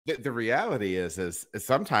The reality is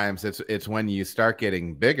sometimes it's when you start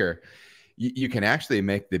getting bigger, you can actually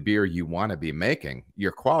make the beer you want to be making.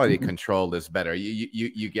 Your quality Mhm. control is better.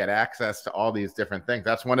 You get access to all these different things.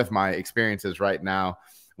 That's one of my experiences right now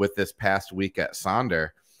with this past week at Sonder.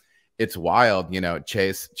 It's wild.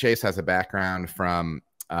 Chase has a background from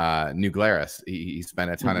New Glarus. He spent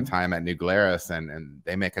a ton of Mhm. time at New Glarus, and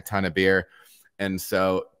they make a ton of beer. And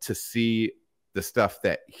so to see the stuff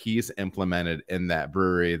that he's implemented in that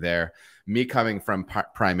brewery there, me coming from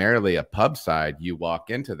primarily a pub side, you walk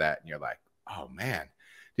into that and you're like, oh man,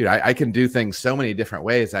 dude, I can do things so many different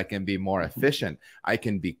ways. I can be more Mhm. efficient. I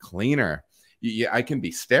can be cleaner. I can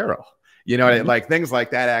be sterile. Mhm. Like things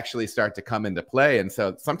like that actually start to come into play. And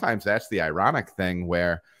so sometimes that's the ironic thing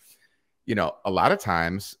where, a lot of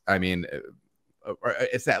times, I mean,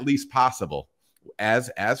 it's at least possible as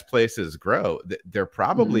places grow, they're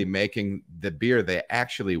probably Mhm. making the beer they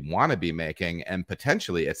actually want to be making, and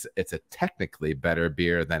potentially it's a technically better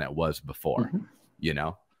beer than it was before, Mhm. you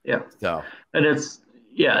know? Yeah. So And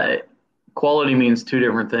yeah, quality means two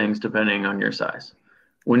different things depending on your size.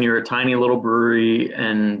 When you're a tiny little brewery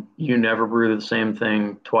and you never brew the same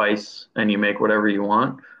thing twice and you make whatever you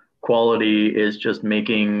want, quality is just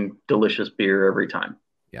making delicious beer every time.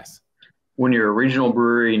 yes. When you're a regional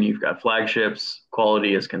brewery and you've got flagships,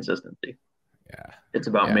 quality is consistency. Yeah. It's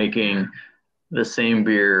about Yeah. making the same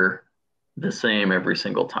beer the same every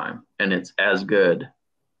single time, and it's as good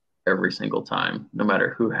every single time, no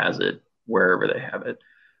matter who has it, wherever they have it.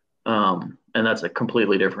 And that's a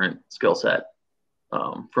completely different skill set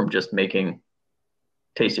from just making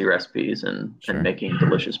tasty recipes and Sure. making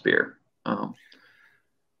delicious beer. Um,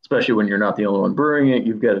 Especially when you're not the only one brewing it,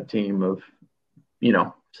 you've got a team of,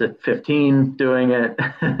 15 doing it,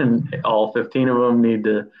 and all 15 of them need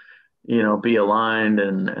to, be aligned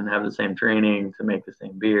and have the same training to make the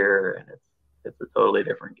same beer, and it's a totally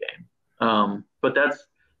different game. But that's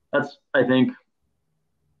I think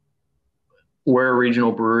where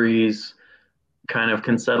regional breweries kind of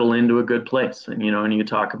can settle into a good place. And you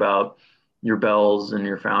talk about your Bells and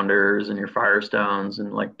your Founders and your Firestones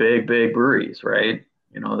and like big breweries, right?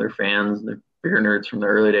 They're fans, they're beer nerds from the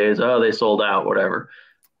early days. Oh, they sold out, whatever.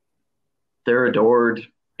 They're adored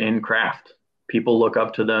in craft. People look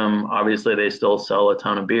up to them. Obviously, they still sell a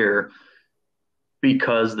ton of beer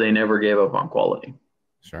because they never gave up on quality.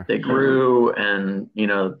 Sure. They grew and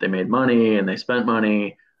they made money and they spent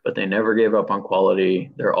money, but they never gave up on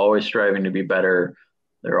quality. They're always striving to be better.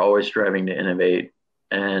 They're always striving to innovate.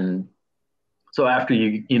 And so after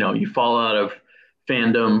you fall out of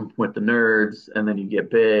fandom with the nerds and then you get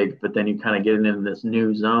big, but then you kind of get into this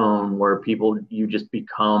new zone where people you just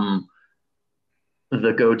become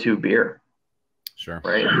the go-to beer, Sure.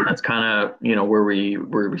 right? And that's kind of where we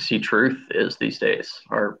see truth is these days.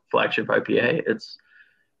 Our flagship IPA, it's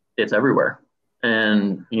everywhere.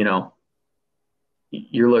 And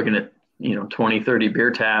you're looking at 20, 30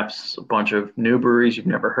 beer taps, a bunch of new breweries you've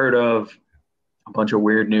never heard of, a bunch of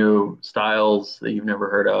weird new styles that you've never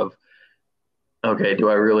heard of. Okay, do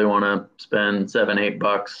I really want to spend $7,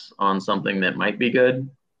 $8 on something that might be good,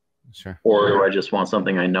 Sure. or do I just want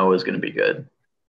something I know is going to be good?